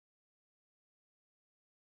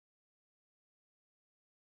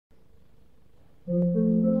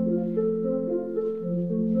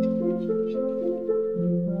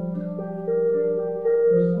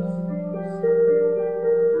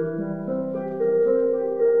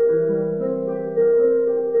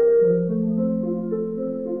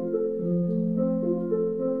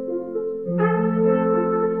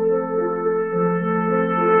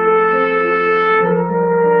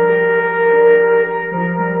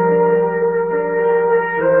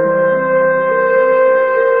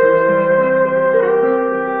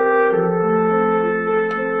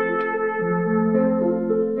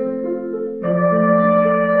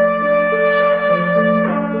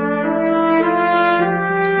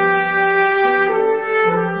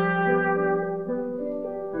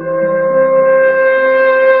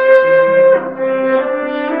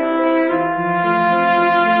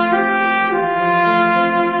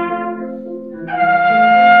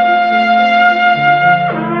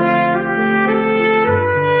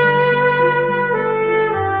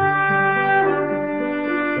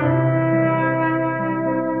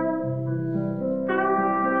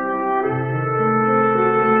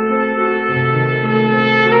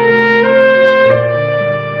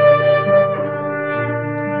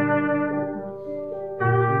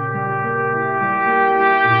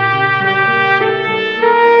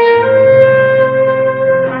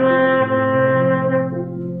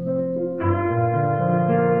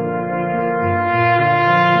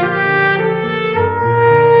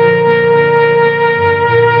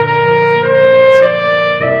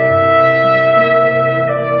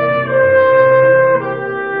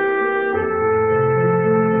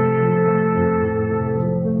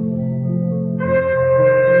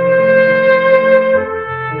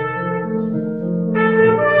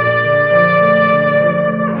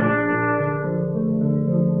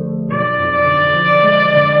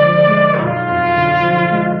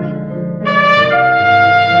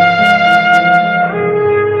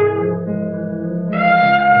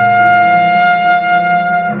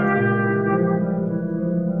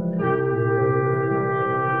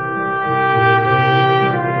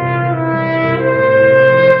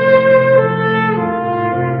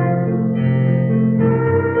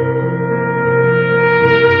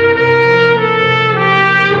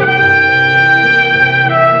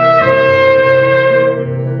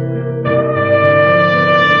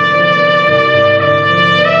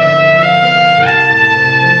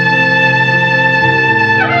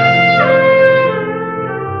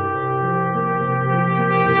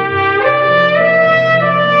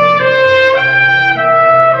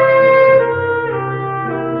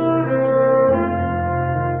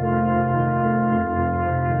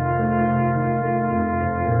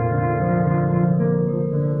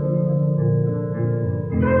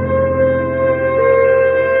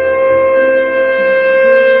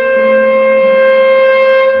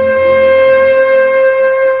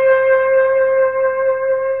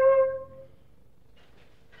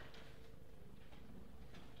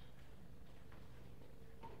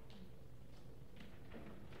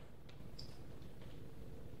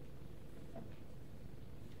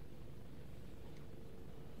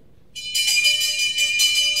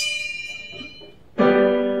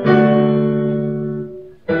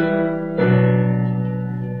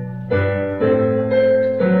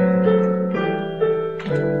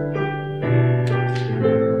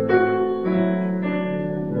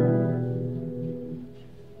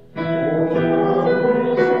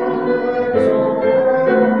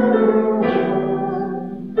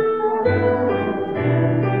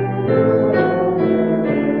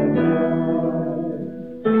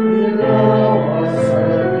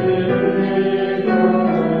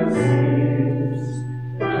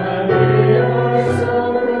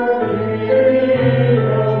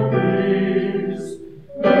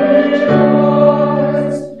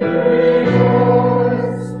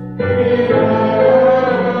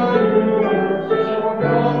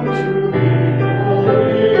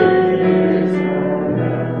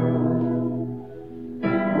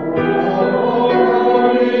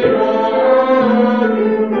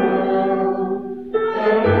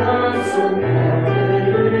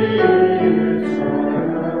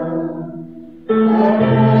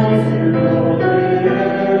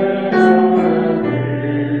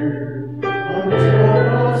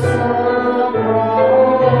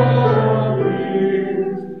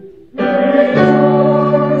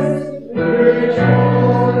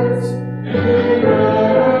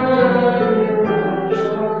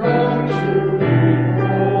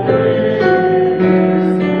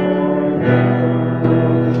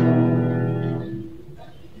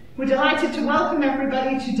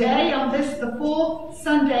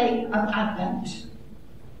Sunday of Advent.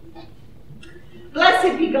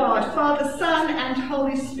 Blessed be God, Father, Son, and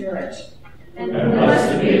Holy Spirit. And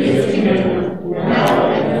blessed be his kingdom, now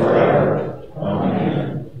and forever.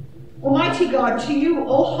 Amen. Almighty God, to you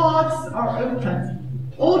all hearts are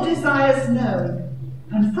open, all desires known,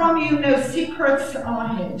 and from you no secrets are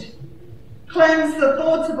hid. Cleanse the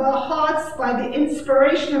thoughts of our hearts by the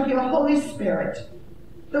inspiration of your Holy Spirit,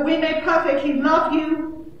 that we may perfectly love you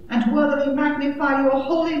and worthily magnify your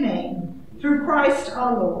holy name, through Christ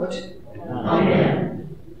our Lord.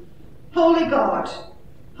 Amen. Holy God,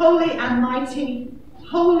 holy and mighty,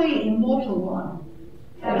 holy immortal one,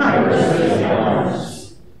 have mercy on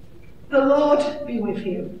us. The Lord be with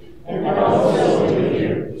you. And also with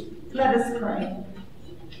you. Let us pray.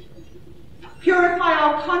 Purify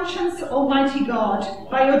our conscience, Almighty God,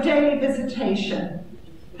 by your daily visitation,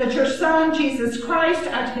 that your Son, Jesus Christ,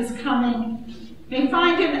 at his coming, may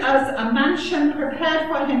find in us a mansion prepared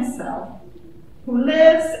for himself, who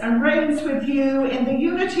lives and reigns with you in the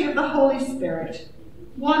unity of the Holy Spirit,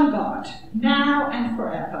 one God, now and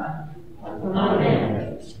forever.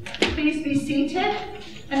 Amen. Please be seated,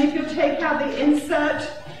 and if you'll take out the insert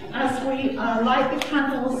as we light the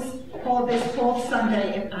candles for this fourth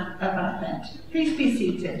Sunday of Advent. Please be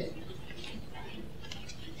seated.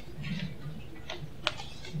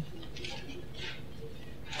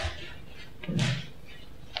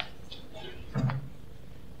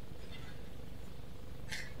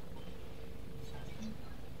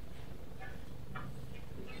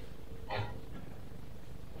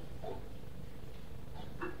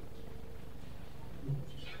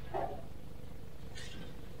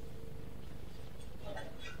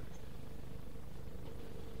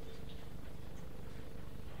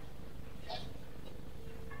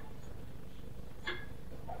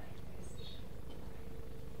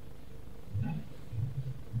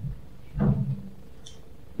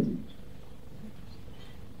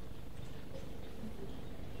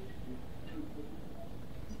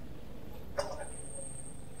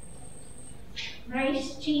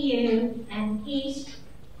 Grace to you and peace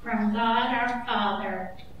from God our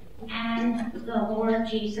Father and the Lord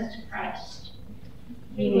Jesus Christ.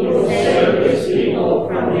 He will save his people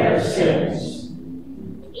from their sins.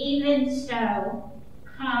 Even so,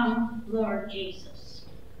 come, Lord Jesus.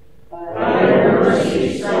 By your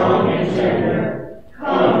mercy strong and tender,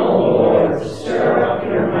 come, O Lord, stir up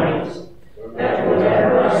your might, that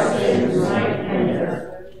whatever our sins might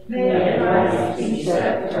hinder, may Christ be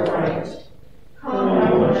set aright.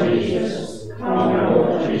 Come, Lord Jesus, come,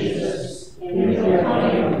 Lord Jesus, in your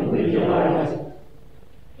coming we delight.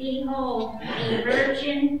 Behold, a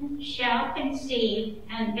virgin shall conceive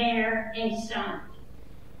and bear a son.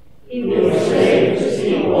 He will save his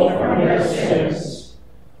people from their sins.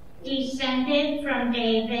 Descended from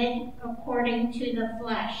David according to the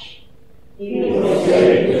flesh. He will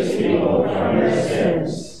save his people from their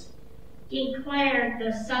sins. Declared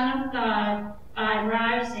the Son of God by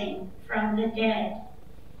rising from the dead.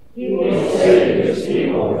 He will save his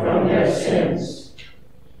people from their sins.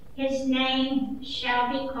 His name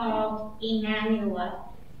shall be called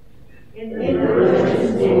Emmanuel. In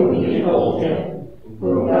virgins will behold him,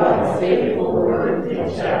 whom God's faithful word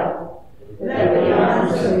did tell, that the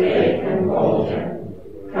arms of faith enfold him.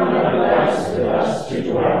 Come at last with us to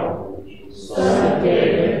dwell. Son of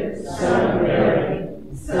David, Son of Mary,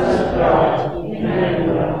 Son of God,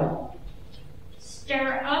 Emmanuel.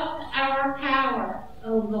 Stir up our power,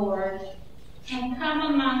 O Lord, and come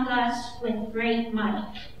among us with great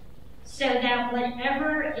might, so that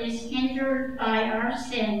whatever is hindered by our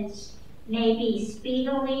sins may be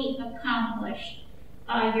speedily accomplished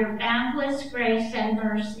by your boundless grace and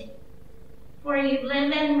mercy. For you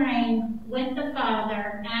live and reign with the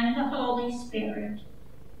Father and the Holy Spirit,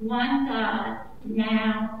 one God,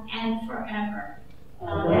 now and forever.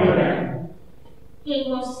 Amen. He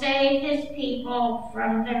will save his people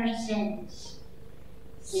from their sins.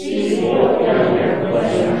 See forth down their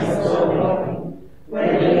blessings so welcome,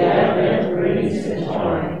 when the Advent brings in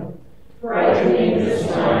time, brightening this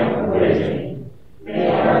time of waiting. May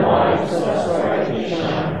our lives thus brightly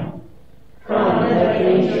shine. Come, let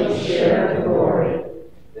angels share the glory,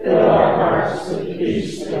 fill our hearts with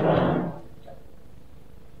peace divine.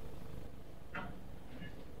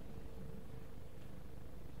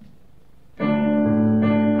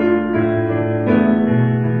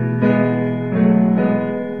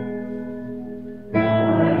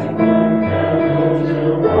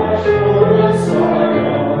 To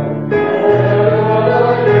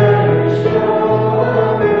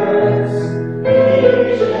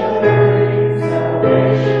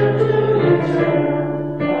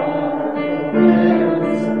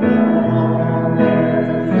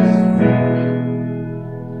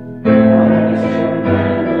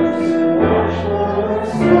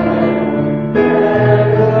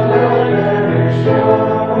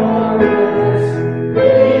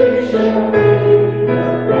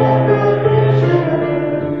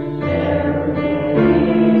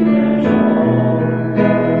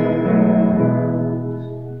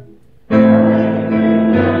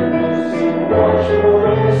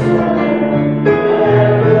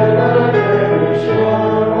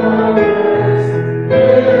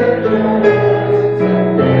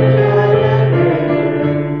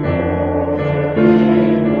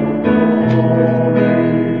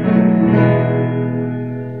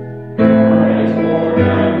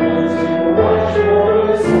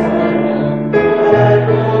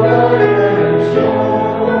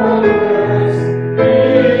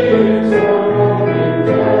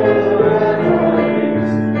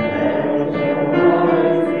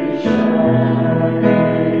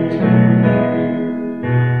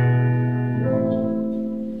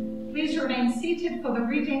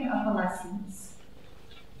absence.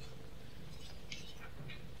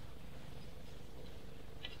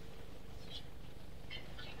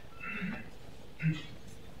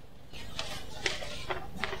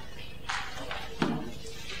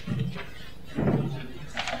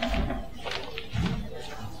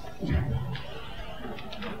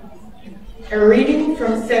 A reading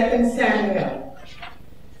from 2 Samuel.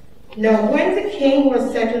 Now when the king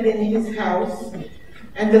was settled in his house,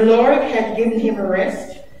 and the Lord had given him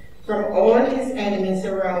rest from all his enemies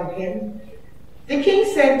around him, the king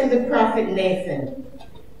said to the prophet Nathan,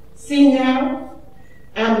 "See now,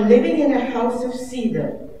 I'm living in a house of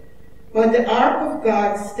cedar, but the ark of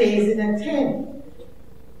God stays in a tent."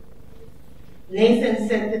 Nathan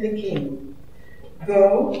said to the king,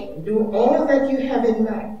 "Go, do all that you have in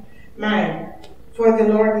mind, for the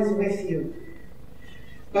Lord is with you."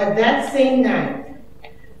 But that same night,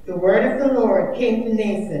 the word of the Lord came to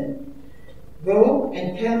Nathan, "Go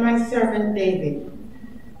and tell my servant David,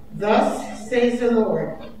 thus says the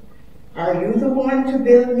Lord, are you the one to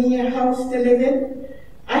build me a house to live in?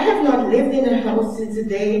 I have not lived in a house since the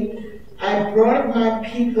day I brought my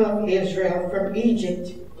people of Israel from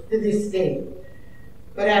Egypt to this day.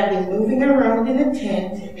 But I've been moving around in a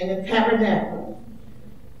tent and a tabernacle.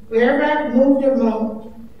 Wherever I've moved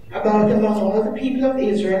about among all the people of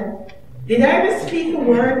Israel, did I ever speak a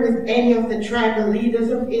word with any of the tribal leaders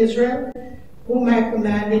of Israel, whom I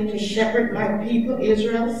commanded to shepherd my people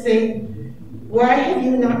Israel, saying, why have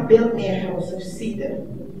you not built me a house of cedar?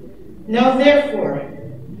 Now therefore,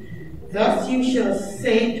 thus you shall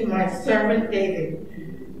say to my servant David,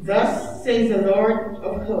 thus says the Lord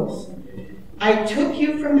of hosts, I took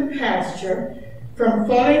you from the pasture, from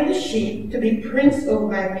following the sheep, to be prince over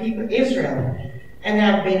my people Israel, and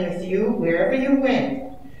I've been with you wherever you went,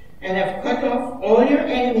 and have cut off all your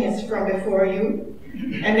enemies from before you,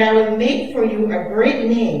 and I will make for you a great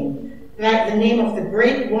name, like the name of the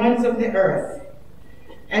great ones of the earth.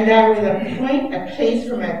 And I will appoint a place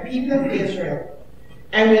for my people of Israel,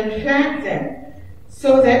 and will plant them,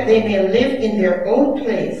 so that they may live in their own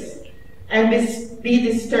place, and be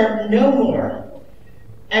disturbed no more.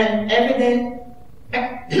 And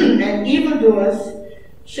evildoers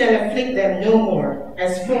shall afflict them no more,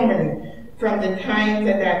 as formerly, from the time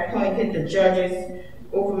that I appointed the judges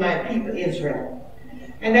over my people Israel.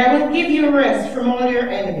 And I will give you rest from all your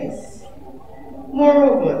enemies.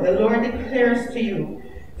 Moreover, the Lord declares to you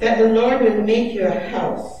that the Lord will make you a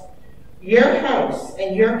house. Your house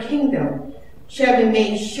and your kingdom shall be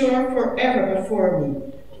made sure forever before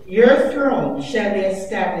me. Your throne shall be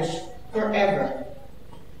established forever.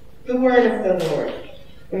 The word of the Lord.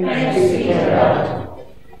 Thanks be to God.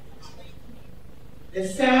 The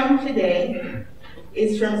psalm today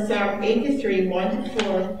is from Psalm 83,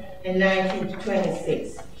 1-4 and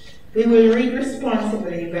 19-26. We will read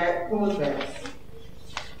responsibly by whole verse.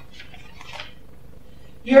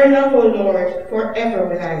 Your love, O Lord, forever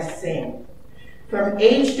will I sing. From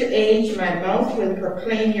age to age my mouth will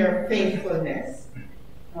proclaim your faithfulness.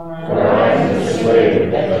 For I am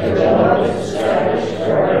persuaded that your love is established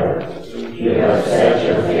forever. You have set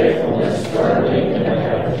your faithfulness firmly in the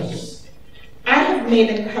heavens. I have made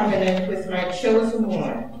a covenant with my chosen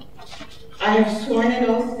one. I have sworn an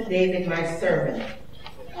oath to David my servant.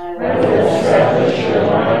 I will establish your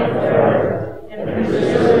line forever and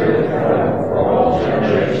preserve your throne for all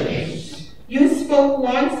generations. You spoke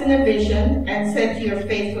once in a vision and said to your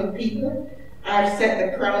faithful people, I have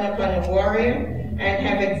set the crown upon a warrior and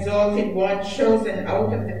have exalted one chosen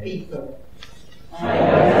out of the people. I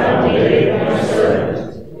have found David my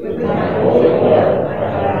servant, with my holy oil I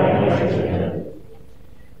have anointed him.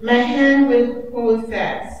 My hand will hold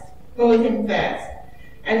him fast,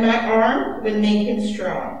 and my arm will make him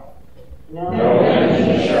strong. No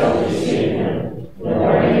enemy shall deceive him,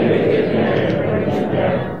 nor any wicked man bring him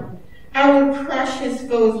down. I will crush his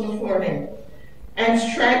foes before him, and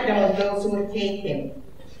strike down those who would hate him.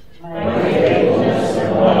 My faithfulness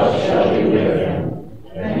and love shall be with him,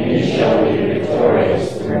 and he shall be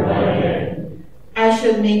victorious through my name. I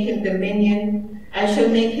shall make his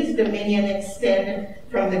dominion extend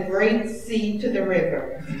from the great sea to the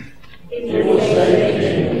river. It will say to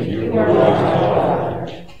him, you are my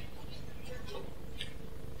Father.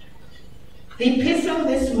 The epistle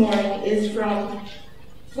this morning is from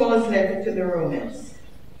Paul's letter to the Romans.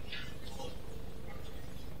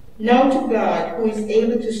 Now to God, who is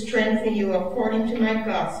able to strengthen you according to my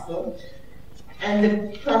gospel and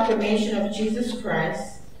the proclamation of Jesus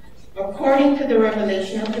Christ, according to the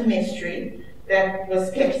revelation of the mystery that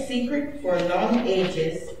was kept secret for long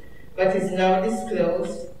ages, but is now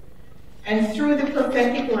disclosed, and through the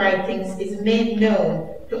prophetic writings is made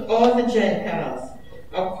known to all the Gentiles,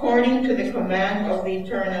 according to the command of the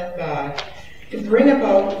eternal God, to bring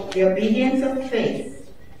about the obedience of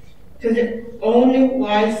faith to the only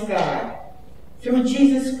wise God, through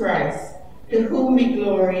Jesus Christ, to whom be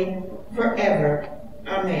glory forever.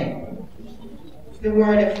 Amen. The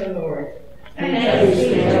word of the Lord. Thanks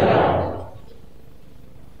be to God.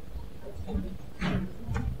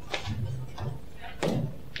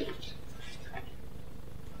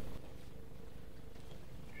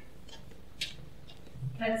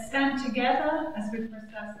 Let's stand together as we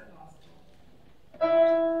process the gospel.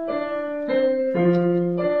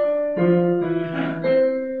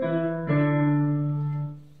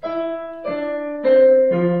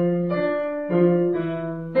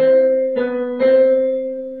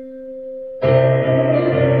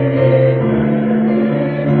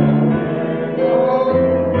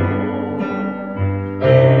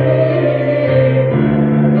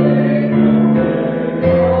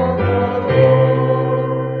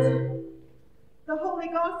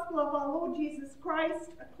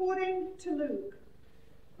 According to Luke.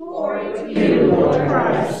 Glory to you, Lord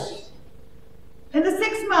Christ. In the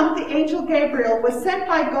 6th month, the angel Gabriel was sent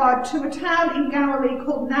by God to a town in Galilee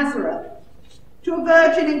called Nazareth, to a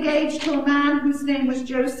virgin engaged to a man whose name was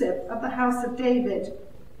Joseph, of the house of David.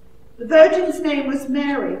 The virgin's name was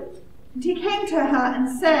Mary, and he came to her and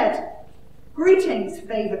said, "Greetings,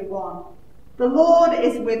 favored one, the Lord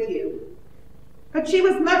is with you." But she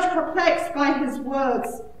was much perplexed by his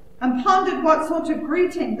words, and pondered what sort of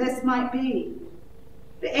greeting this might be.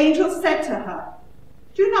 The angel said to her,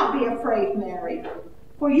 "Do not be afraid, Mary,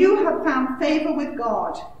 for you have found favor with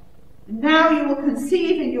God. And now you will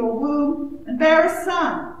conceive in your womb and bear a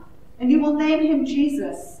son, and you will name him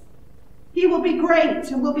Jesus. He will be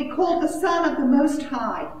great and will be called the Son of the Most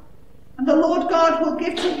High. And the Lord God will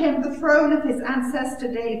give to him the throne of his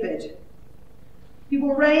ancestor David. He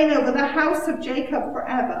will reign over the house of Jacob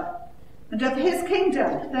forever, and of his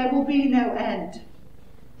kingdom there will be no end."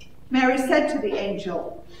 Mary said to the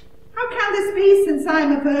angel, "How can this be, since I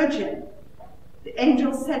am a virgin?" The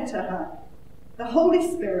angel said to her, "The Holy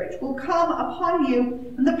Spirit will come upon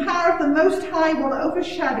you, and the power of the Most High will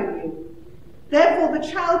overshadow you. Therefore the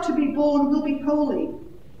child to be born will be holy.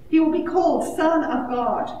 He will be called Son of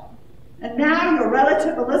God. And now your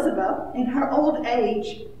relative Elizabeth, in her old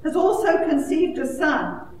age, has also conceived a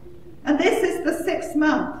son. And this is the 6th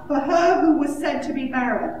month for her who was said to be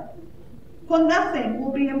barren. For nothing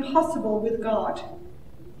will be impossible with God."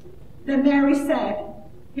 Then Mary said,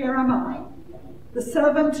 "Here am I, the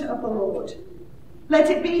servant of the Lord. Let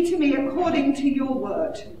it be to me according to your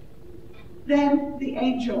word." Then the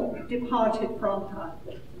angel departed from her.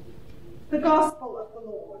 The Gospel of the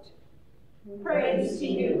Lord. Praise to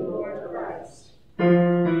you, Lord Christ.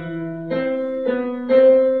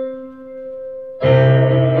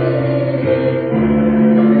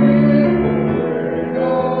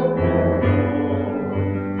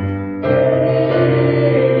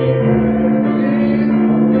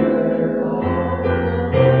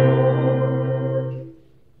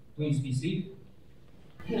 Please be seated.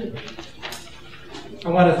 I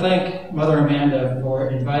want to thank Mother Amanda for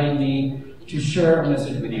inviting me to share a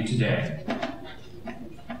message with you today.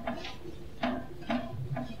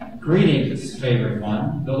 Greetings, favored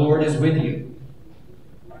one, the Lord is with you.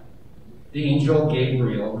 The angel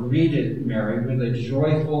Gabriel greeted Mary with a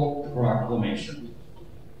joyful proclamation.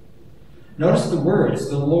 Notice the words,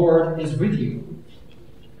 "The Lord is with you."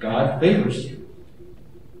 God favors you.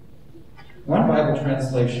 One Bible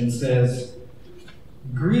translation says,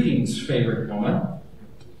 "Greetings, favored woman."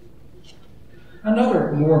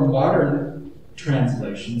 Another, more modern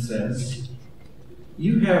translation says,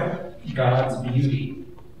 "You have God's beauty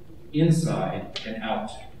inside and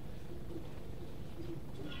out."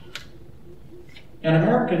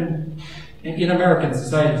 In American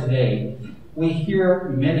society today, we hear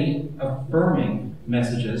many affirming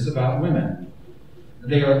messages about women.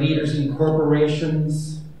 They are leaders in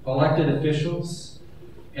corporations, elected officials,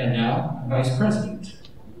 and now vice president.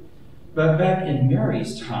 But back in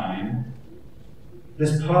Mary's time,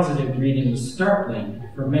 this positive greeting was startling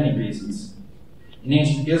for many reasons. In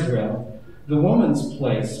ancient Israel, the woman's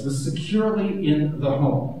place was securely in the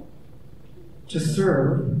home, to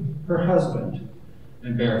serve her husband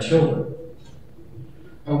and bear children.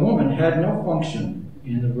 A woman had no function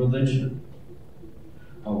in the religion.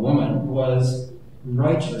 A woman was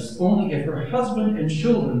righteous only if her husband and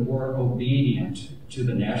children were obedient to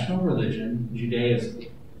the national religion, Judaism.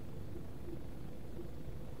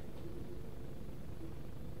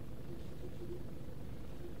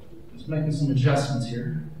 Just making some adjustments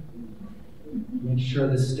here. Make sure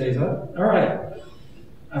this stays up. All right.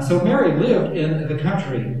 So Mary lived in the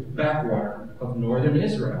country backwater of northern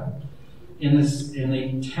Israel, in the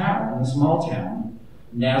small town,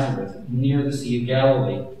 Nazareth, near the Sea of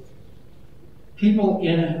Galilee. People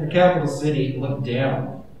in the capital city looked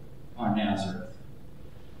down on Nazareth.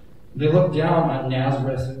 They looked down on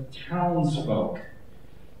Nazareth townsfolk.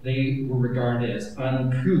 They were regarded as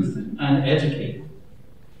uncouth and uneducated.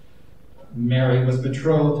 Mary was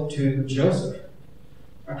betrothed to Joseph,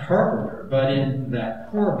 a carpenter, but in that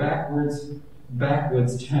poor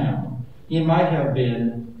backwoods town, he might have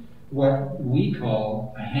been what we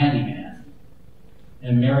call a handyman.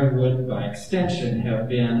 And Mary would, by extension, have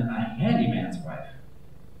been a handyman's wife.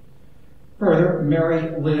 Further,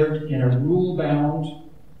 Mary lived in a rule-bound,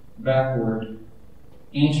 backward,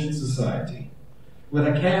 ancient society with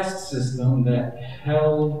a caste system that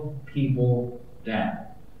held people down,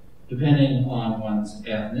 depending on one's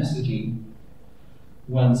ethnicity,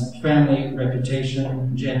 one's family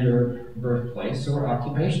reputation, gender, birthplace, or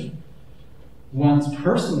occupation. One's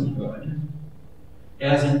personhood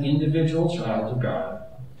as an individual child of God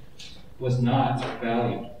was not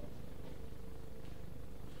valued.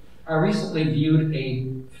 I recently viewed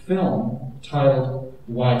a film titled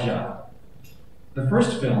Wajah. The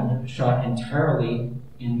first film, shot entirely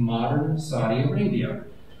in modern Saudi Arabia.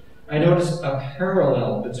 I noticed a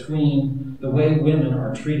parallel between the way women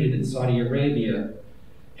are treated in Saudi Arabia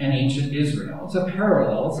and ancient Israel. It's a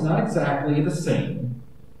parallel. It's not exactly the same,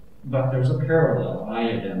 but there's a parallel I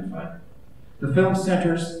identified. The film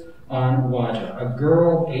centers on Wajah, a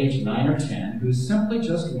girl aged 9 or 10 who simply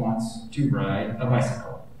just wants to ride a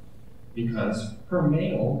bicycle because her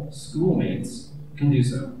male schoolmates can do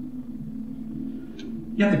so.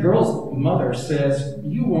 Yet the girl's mother says,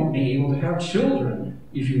 "You won't be able to have children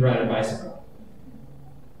if you ride a bicycle."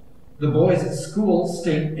 The boys at school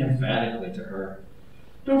state emphatically to her,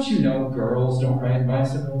 "Don't you know girls don't ride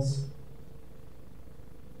bicycles?"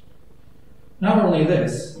 Not only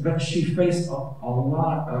this, but she faced a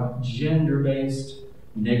lot of gender-based,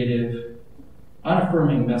 negative,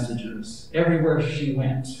 unaffirming messages everywhere she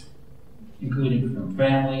went, including from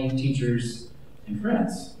family, teachers, and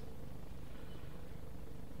friends.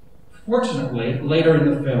 Fortunately, later in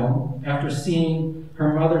the film, after seeing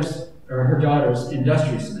her daughter's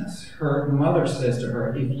industriousness, her mother says to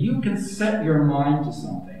her, "If you can set your mind to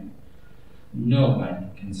something, nobody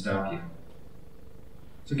can stop you."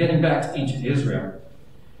 So getting back to ancient Israel,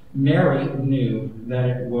 Mary knew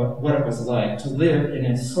that what it was like to live in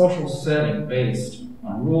a social setting based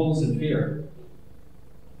on rules and fear.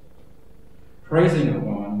 Praising a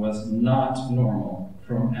woman was not normal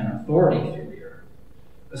from an authority figure,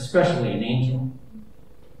 especially an angel,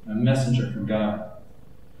 a messenger from God.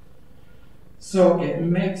 So it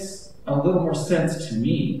makes a little more sense to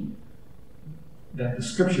me that the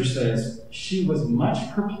scripture says she was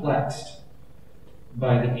much perplexed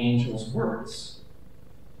by the angel's words.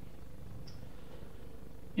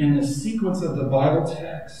 In the sequence of the Bible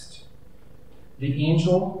text, the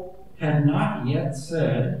angel had not yet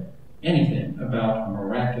said anything about a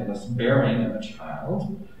miraculous bearing of a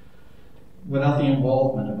child without the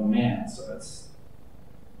involvement of a man. So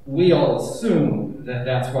we all assume that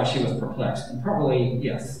that's why she was perplexed. And probably,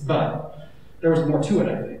 yes, but there was more to it,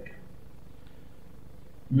 I think.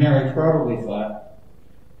 Mary probably thought,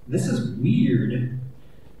 this is weird.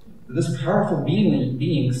 This powerful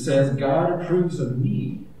being says God approves of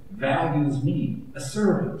me, values me, a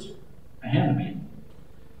servant, a handmaid.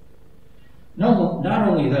 No, not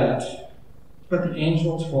only that, but the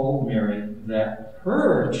angel told Mary that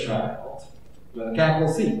her child, with a capital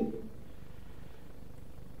C,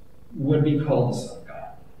 would be called the Son of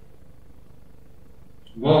God.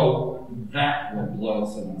 Whoa, that would blow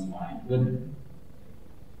someone's mind, wouldn't it?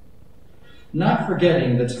 Not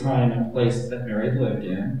forgetting the time and place that Mary lived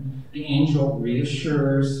in, the angel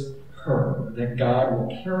reassures her that God will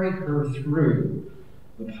carry her through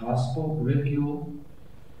the possible ridicule,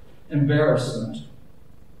 embarrassment,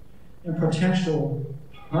 and potential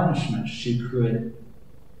punishment she could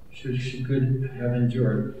have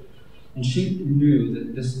endured. And she knew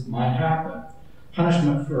that this might happen.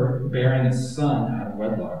 Punishment for bearing a son out of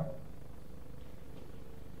wedlock.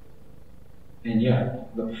 And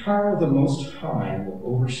yet, the power of the Most High will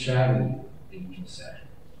overshadow you, the angel said.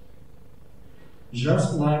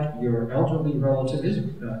 Just like your elderly relative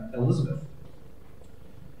Elizabeth.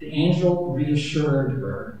 The angel reassured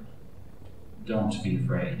her, don't be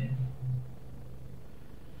afraid.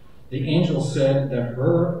 The angel said that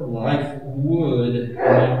her life would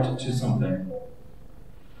amount to something.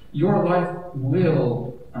 Your life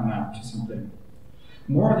will amount to something.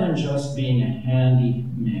 More than just being a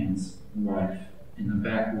handyman's wife in the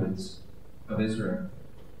backwoods of Israel.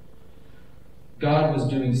 God was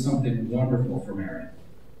doing something wonderful for Mary.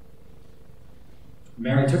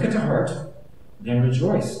 Mary took it to heart, then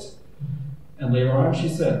rejoiced. And later on she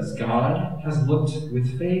says, God has looked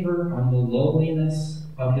with favor on the lowliness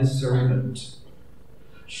of his servant.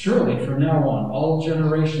 Surely from now on all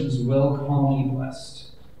generations will call me blessed.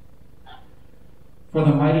 For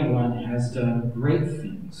the Mighty One has done great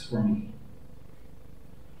things for me.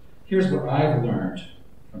 Here's what I've learned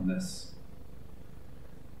from this.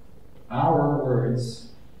 Our words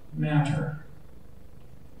matter.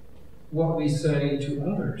 What we say to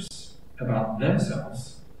others about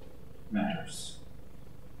themselves matters.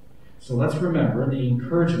 So let's remember the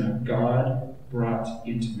encouragement God brought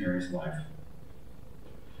into Mary's life.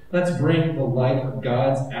 Let's bring the light of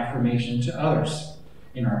God's affirmation to others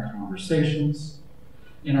in our conversations,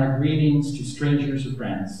 in our greetings to strangers or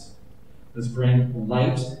friends. Let's bring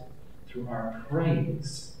light through our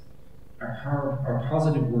praise, our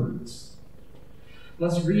positive words.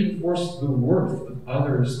 Let's reinforce the worth of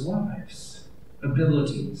others' lives,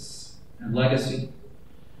 abilities, and legacy.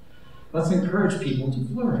 Let's encourage people to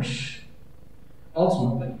flourish.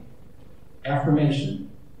 Ultimately,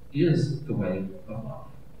 affirmation is the way of love.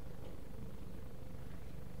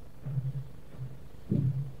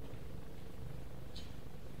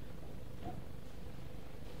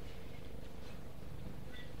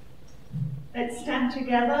 Let's stand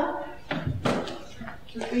together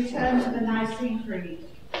as we turn to the Nicene Creed.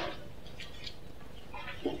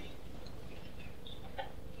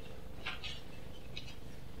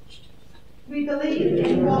 We believe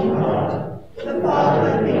in one God, the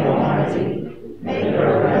Father, the Almighty, maker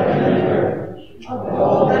of heaven and earth, of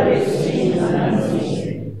all that is seen and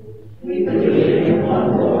unseen. We believe in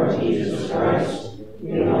one Lord Jesus Christ,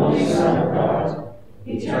 the only Son of God,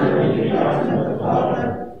 eternally begotten of the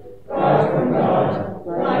Father, God from God,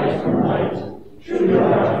 light from light, true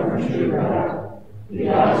God from true God,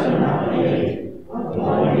 begotten, not made, of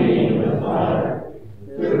one being with the Father.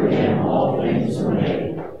 Through him all things were made.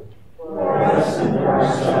 For us and for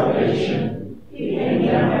our salvation, he came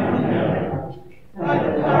down from heaven. By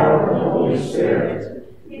the power of the Holy Spirit,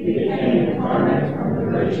 he became incarnate from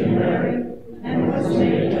the Virgin Mary and was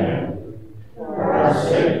made man. For our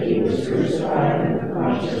sake he was crucified in the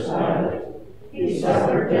Pontius Pilate. He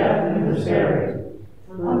suffered death and was buried.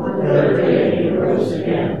 On the third day he rose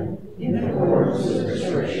again, in accordance with the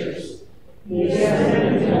Scriptures. He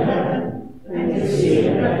ascended into heaven, and is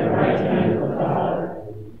seated at the right hand of the Father.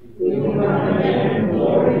 He will come again in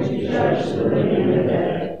glory to judge the living and the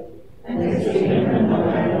dead, and his kingdom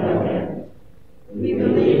will have no end. We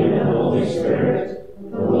believe in the Holy Spirit,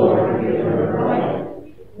 the Lord, giver of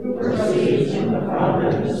life, who proceeds from the Father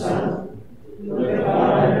and the Son. With the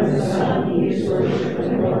Father and the Son he is worshipped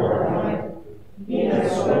and glorified. He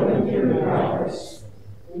has spoken through the prophets.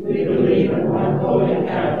 We believe in one holy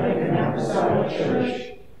Catholic and Apostolic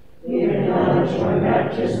Church. We acknowledge one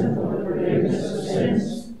baptism for the forgiveness of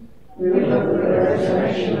sins. We look for the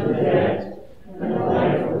resurrection of the dead and the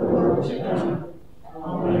life of the world to come.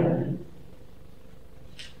 Amen.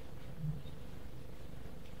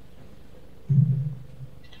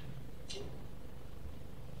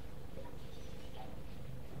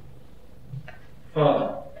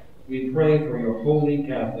 Father, we pray for your holy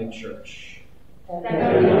Catholic Church.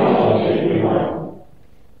 That we all may be one.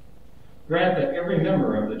 Grant that every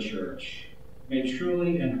member of the Church may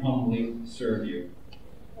truly and humbly serve you.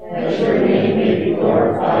 That your name may be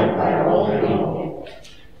glorified by all people.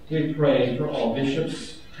 We pray for all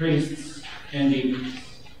bishops, priests, and deacons.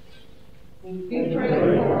 We pray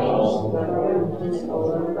for all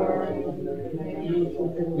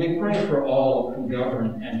We pray for all who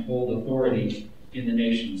govern and hold authority in the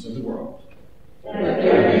nations of the world. that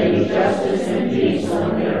there may be justice and peace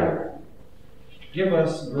on the earth. Give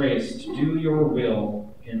us grace to do your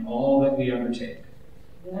will in all that we undertake.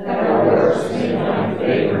 That our works may find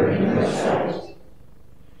favor in your sight.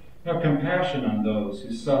 Have compassion on those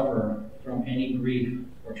who suffer from any grief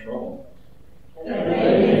or trouble. That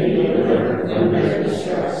they may be delivered from their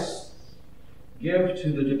distress. Give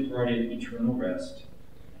to the departed eternal rest.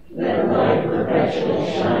 Let light perpetual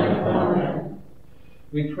shine upon them.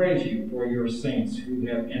 We praise you for your saints who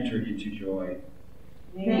have entered into joy.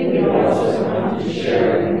 May we also come to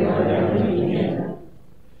share in your heavenly kingdom.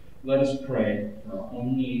 Let us pray for our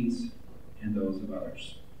own needs and those of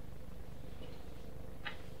others.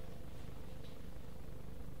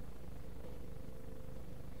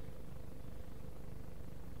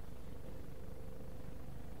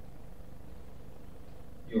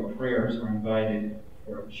 Your prayers are invited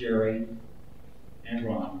for Jerry and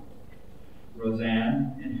Ron,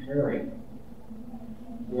 Roseanne and Harry,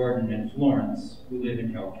 Gordon and Florence, who live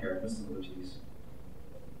in healthcare facilities.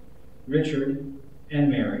 Richard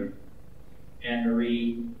and Mary, Anne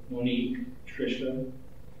Marie, Monique, Tricia,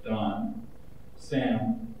 Don,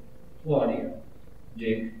 Sam, Claudia,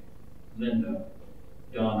 Dick, Linda,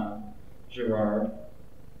 Donna, Gerard,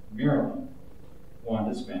 Marilyn,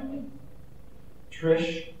 Wanda's family,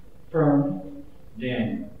 Trish, Fern,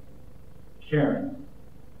 Daniel, Karen,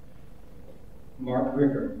 Mark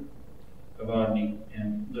Ricker, Avadni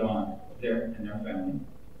and Dawn, and their family,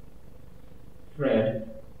 Fred,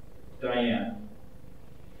 Diane,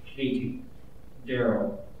 Katie,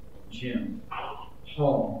 Daryl, Jim,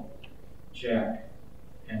 Paul, Jack,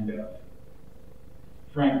 and Beth,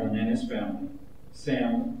 Franklin and his family,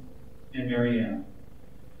 Sam and Marianne,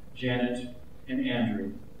 Janet and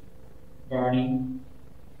Andrew, Barney,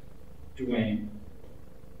 Dwayne,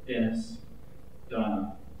 Dennis,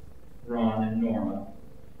 Donna, Ron and Norma,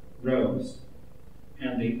 Rose,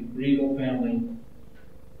 and the Regal family,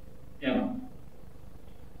 Emma.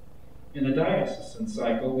 In the diocesan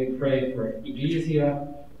cycle, we pray for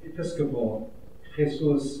Iglesia Episcopal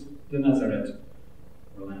Jesus de Nazaret,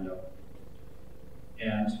 Orlando,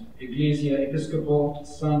 and Iglesia Episcopal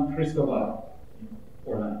San Cristobal,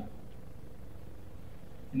 Orlando.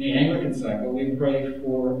 In the Anglican cycle, we pray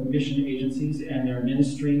for mission agencies and their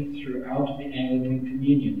ministry throughout the Anglican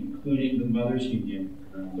Communion, including the Mothers' Union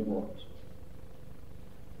around the world.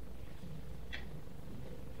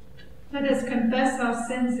 Let us confess our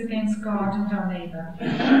sins against God and our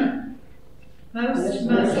neighbor. Most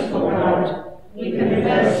merciful God, we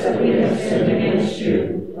confess that we have sinned against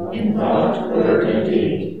you in thought, word, and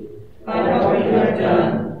deed, by what we have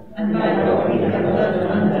done and by what we have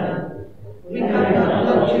left undone. We have not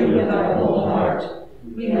loved you with our whole heart.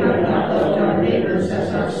 We have not loved our neighbors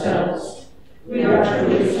as ourselves. We are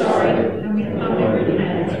truly sorry, and we humbly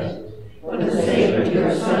repent. For the sake of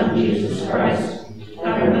your Son, Jesus Christ,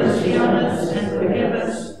 have mercy on us and forgive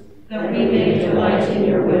us, that we may delight in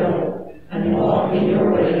your will and walk in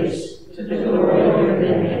your ways, to the glory of your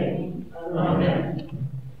name. Amen.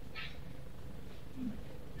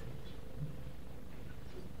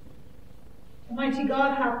 Almighty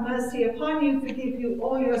God, have mercy upon you, forgive you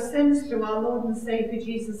all your sins through our Lord and Savior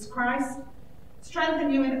Jesus Christ,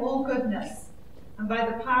 strengthen you in all goodness, and by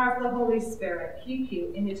the power of the Holy Spirit, keep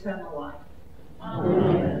you in eternal life.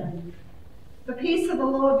 Amen. The peace of the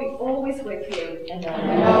Lord be always with you. And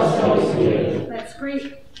also with you. Let's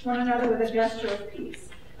greet one another with a gesture of peace.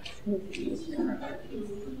 Peace be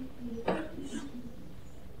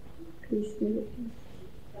with you.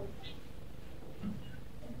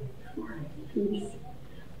 Peace.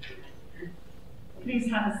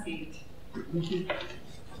 Please have a seat.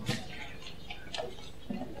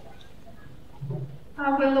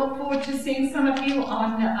 We'll look forward to seeing some of you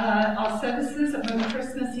on our services on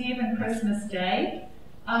Christmas Eve and Christmas Day.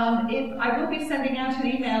 I will be sending out an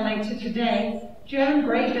email later today. Joan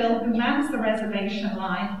Graybill, who mans the reservation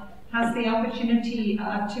line, has the opportunity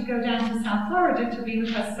to go down to South Florida to be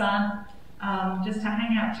with her son, just to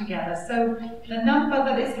hang out together. So the number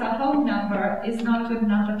that is her home number is not a good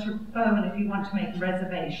number to phone if you want to make a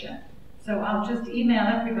reservation. So I'll just email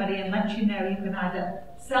everybody and let you know you can either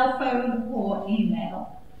cell phone or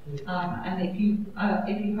email. And if you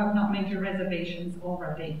have not made your reservations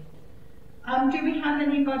already. Do we have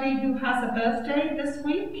anybody who has a birthday this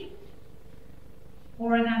week?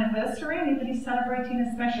 Or an anniversary? Anybody celebrating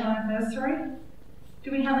a special anniversary?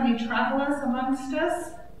 Do we have any travelers amongst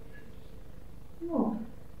us? Oh.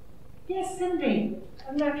 Yes, Cindy.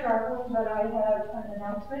 I'm not traveling, but I have an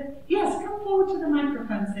announcement. Yes, come forward to the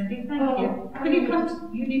microphone, Cindy. Thank you. Can you come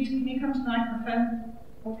to the microphone?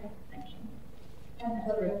 Okay. Thank you. And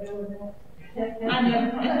what are you doing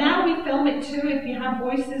And now we film it too. If you have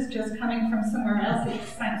voices just coming from somewhere else,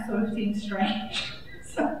 it sort of seems strange.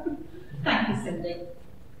 So, thank you, Cindy.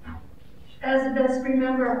 As a best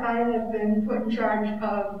remember, I have been put in charge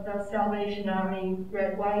of the Salvation Army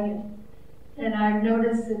Red Wagon. And I've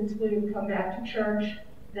noticed since we've come back to church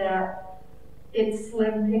that it's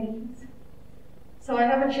slim pickings. So I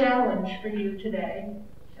have a challenge for you today.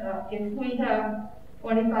 If we have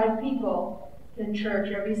 25 people in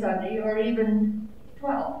church every Sunday, or even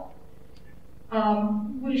 12,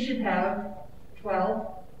 we should have 12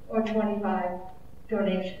 or 25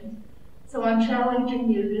 donations. So I'm challenging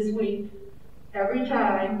you this week, every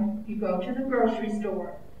time you go to the grocery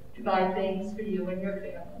store to buy things for you and your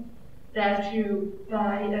family, that you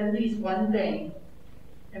buy at least one thing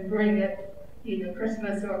and bring it either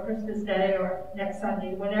Christmas or Christmas Day or next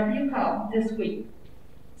Sunday, whenever you come this week,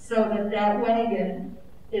 so that that wagon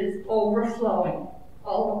is overflowing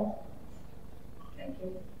all over. Thank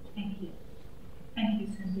you. Thank you. Thank you,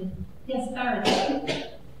 Cindy. Yes, Barry.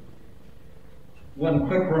 One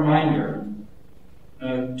quick reminder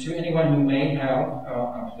to anyone who may have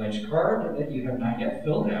a pledge card that you have not yet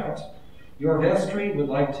filled out, your vestry would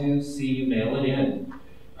like to see you mail it in.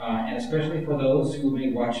 And especially for those who may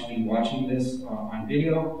be watching this on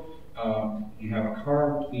video, you have a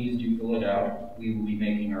card, please do fill it out. We will be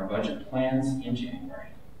making our budget plans in January.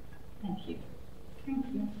 Thank you. Thank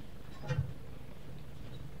you.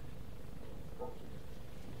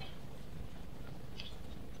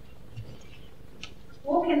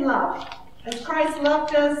 Walk in love, as Christ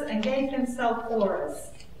loved us and gave himself for us,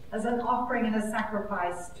 as an offering and a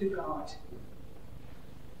sacrifice to God.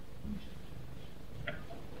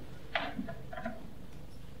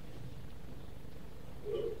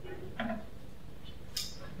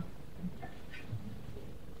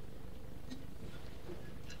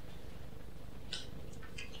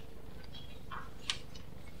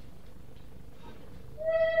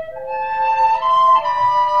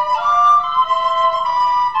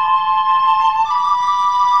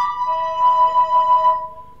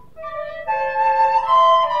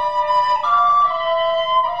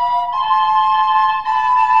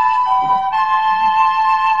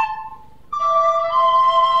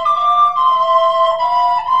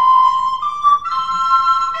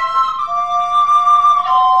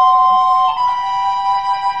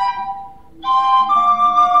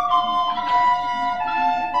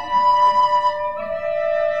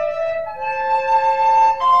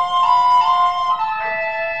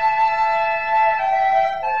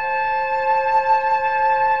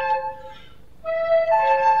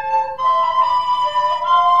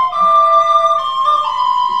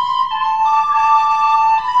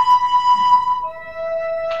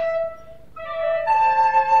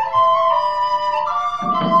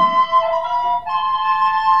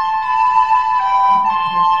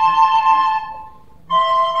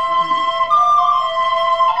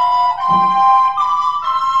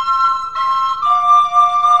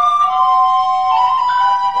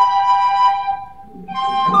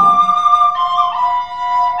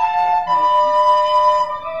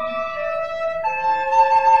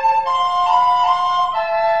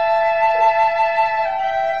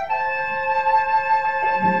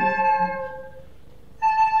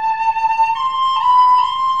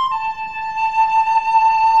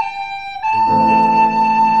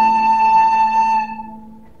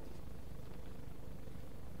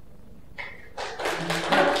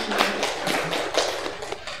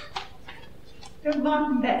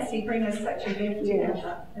 Mark and Betsy bring us such a gift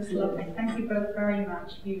together. It's lovely. Thank you both very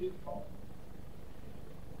much. Beautiful.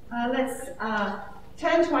 Let's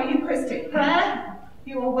turn to our Eucharistic prayer.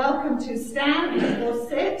 You are welcome to stand or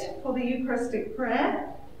sit for the Eucharistic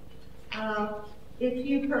prayer. If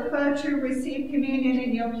you prefer to receive communion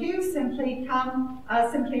in your pew, simply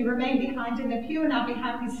remain behind in the pew, and I'll be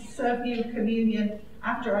happy to serve you communion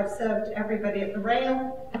after I've served everybody at the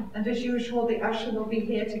rail. And as usual, the usher will be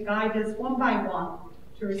here to guide us one by one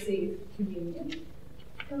to receive communion.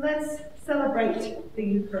 So let's celebrate the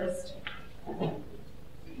Eucharist.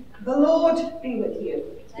 The Lord be with you.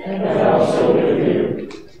 And also with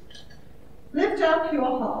you. Lift up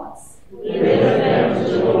your hearts. We lift them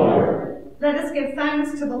to the Lord. Let us give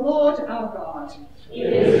thanks to the Lord our God.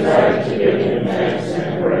 It is right to give him thanks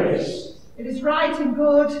and praise. It is right and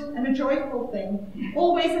good and a joyful thing,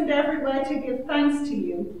 always and everywhere to give thanks to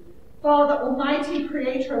you, Father Almighty,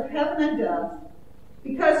 creator of heaven and earth,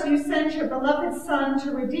 because you sent your beloved Son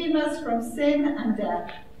to redeem us from sin and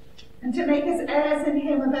death, and to make us heirs in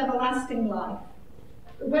him of everlasting life.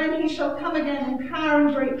 That when he shall come again in power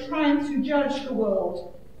and great triumph to judge the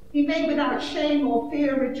world, he may without shame or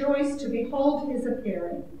fear rejoice to behold his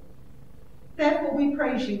appearing. Therefore we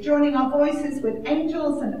praise you, joining our voices with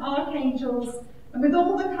angels and archangels, and with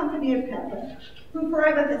all the company of heaven, who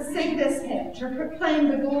forever that sing this hymn to proclaim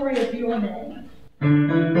the glory of your name.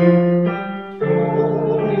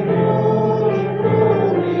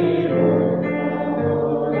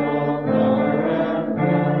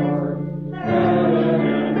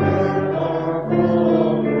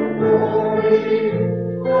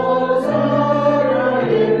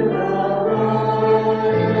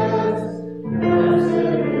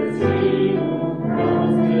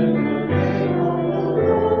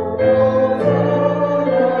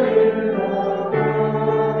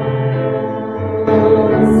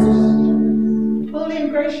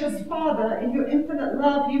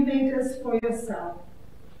 Love you made us for yourself.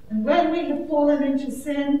 And when we have fallen into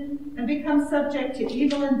sin and become subject to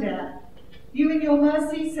evil and death, you in your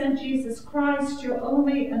mercy sent Jesus Christ, your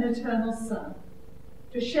only and eternal Son,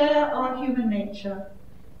 to share our human nature,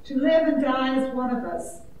 to live and die as one of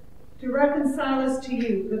us, to reconcile us to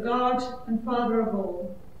you, the God and Father of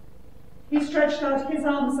all. He stretched out his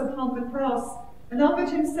arms upon the cross and offered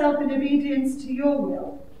himself in obedience to your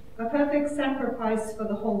will, a perfect sacrifice for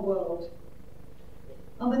the whole world.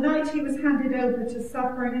 On the night he was handed over to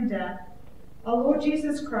suffering and death, our Lord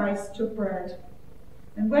Jesus Christ took bread,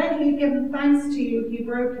 and when he had given thanks to you, he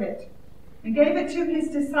broke it, and gave it to his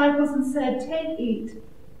disciples and said, "Take, eat.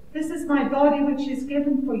 This is my body which is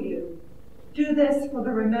given for you. Do this for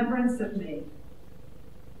the remembrance of me."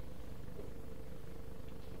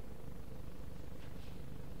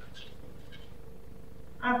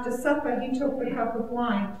 After supper, he took the cup of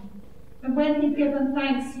wine, and when he'd given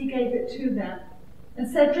thanks, he gave it to them, and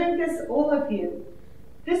said, "Drink this, all of you.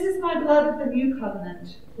 This is my blood of the new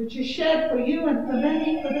covenant, which is shed for you and for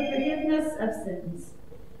many for the forgiveness of sins.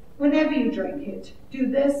 Whenever you drink it, do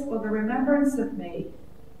this for the remembrance of me."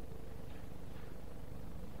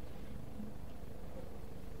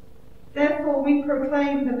 Therefore we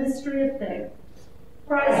proclaim the mystery of faith.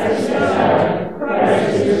 Christ is died,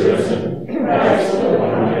 Christ is risen, Christ will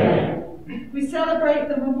come again. We celebrate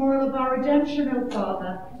the memorial of our redemption, O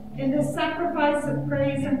Father, in this sacrifice of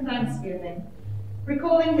praise and thanksgiving.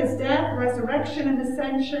 Recalling his death, resurrection, and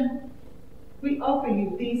ascension, we offer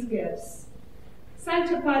you these gifts.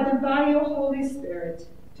 Sanctify them by your Holy Spirit,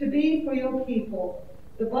 to be for your people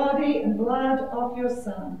the body and blood of your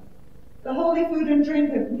Son, the holy food and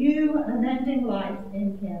drink of new and unending life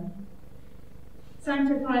in him.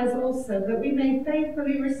 Sanctify us also, that we may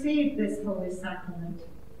faithfully receive this holy sacrament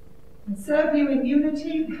and serve you in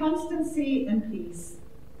unity, constancy, and peace.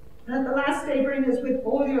 And at the last day bring us with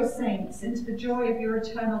all your saints into the joy of your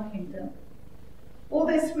eternal kingdom. All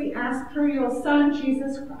this we ask through your Son,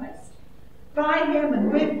 Jesus Christ, by him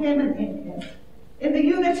and with him and in him, in the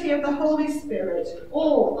unity of the Holy Spirit.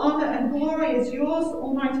 All honor and glory is yours,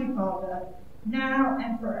 Almighty Father, now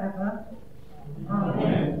and forever.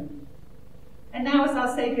 Amen. And now, as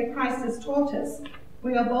our Saviour Christ has taught us,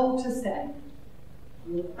 we are bold to say,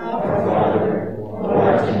 Our Father, who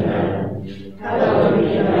art in heaven, hallowed be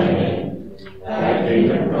thy name. Thy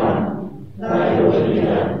kingdom come, thy will be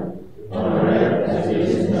done, on earth as it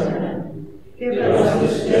is in heaven. Give us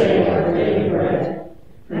this day our daily bread,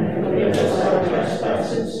 and forgive us our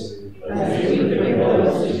trespasses, as we forgive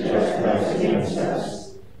those who trespass against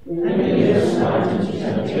us. And lead us not into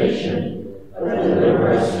temptation, but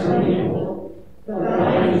deliver us from evil. For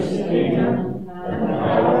thine is the kingdom, and the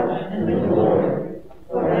power, and the glory,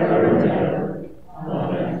 forever and ever.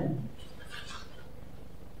 Amen.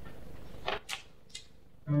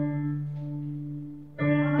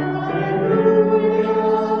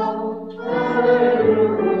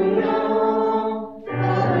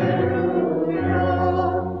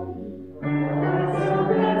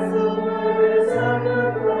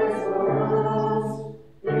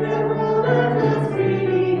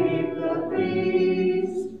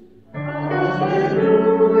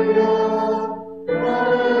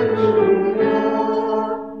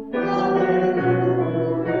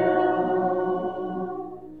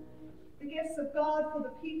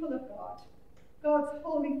 God's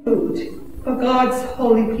holy food for God's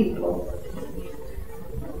holy people.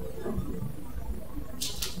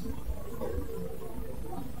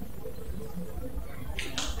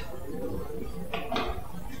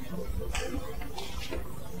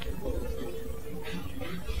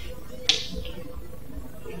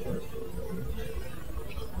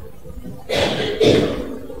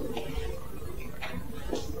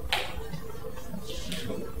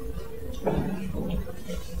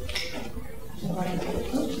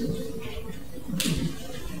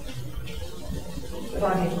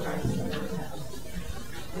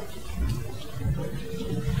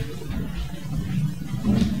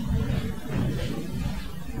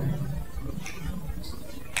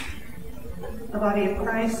 The body of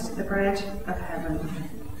Christ, the bread of heaven.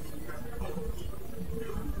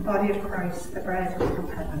 The body of Christ, the bread of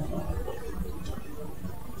heaven.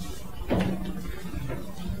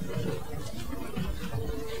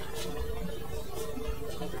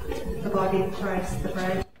 The body of Christ, the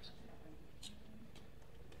bread.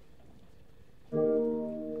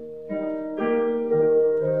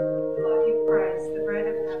 Body of Christ, the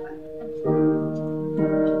bread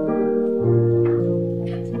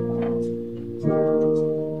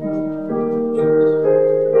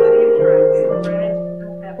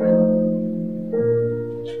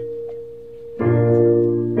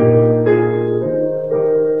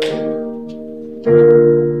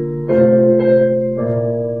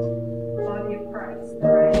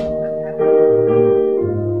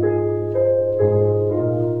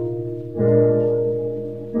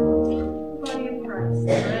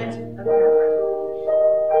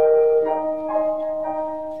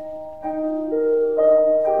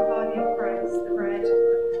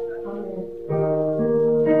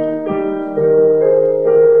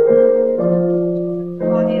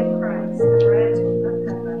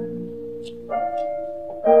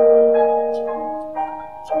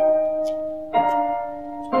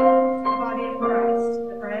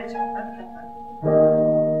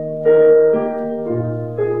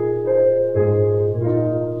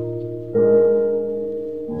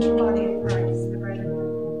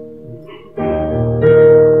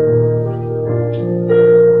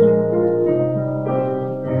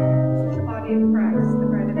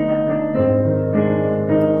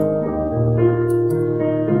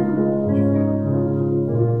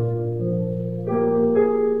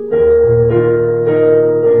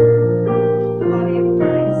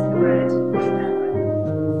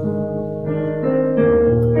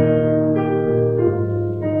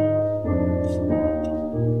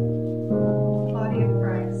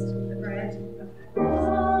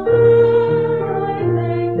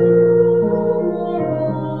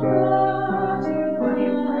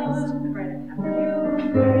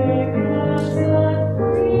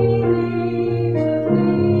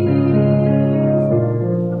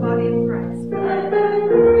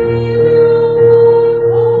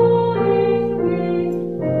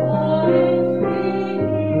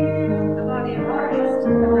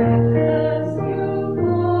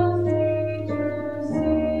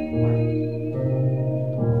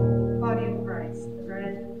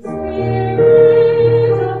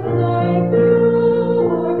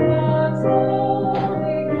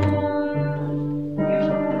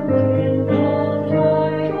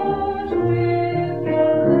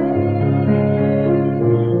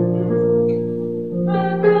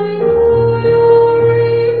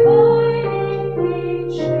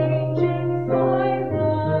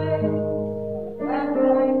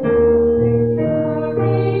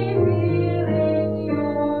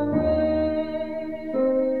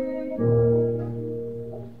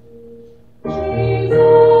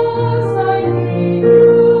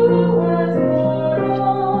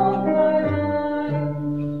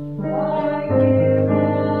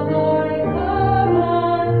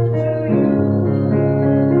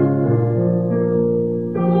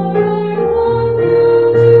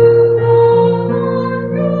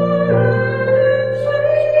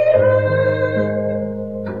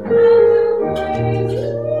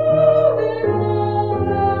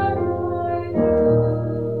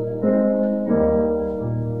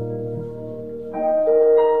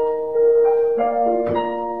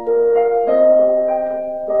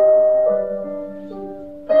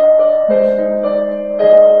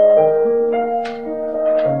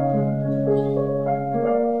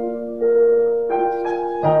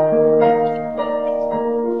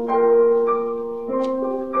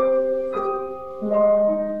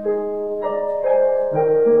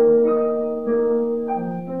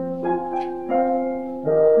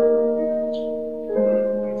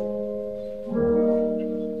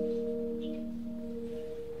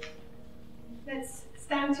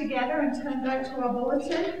together and turn back to our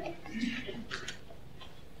bulletin.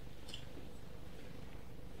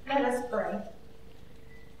 Let us pray.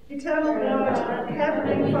 Eternal God,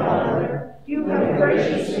 Heavenly Father, you have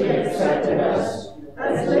graciously accepted us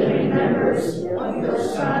as living members of your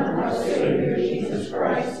Son, our Savior, Jesus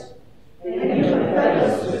Christ, and you have fed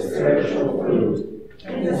us with spiritual food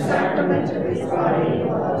in the sacrament of his body and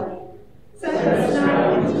blood. Send us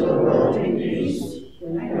now into the world in peace,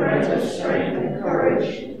 and grant us strength and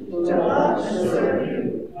courage to love and serve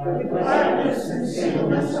you with gladness and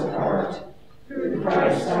singleness of heart, through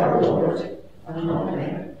Christ our Lord.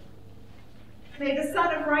 Amen. May the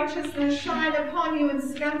Sun of Righteousness shine upon you and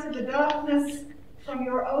scatter the darkness from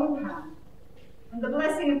your own path. And the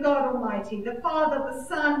blessing of God Almighty, the Father, the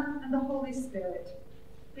Son, and the Holy Spirit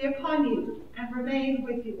be upon you and remain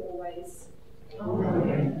with you always.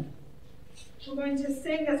 Amen. We're going to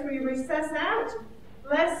sing as we recess out,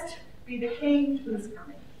 Blessed be the King who is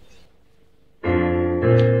coming.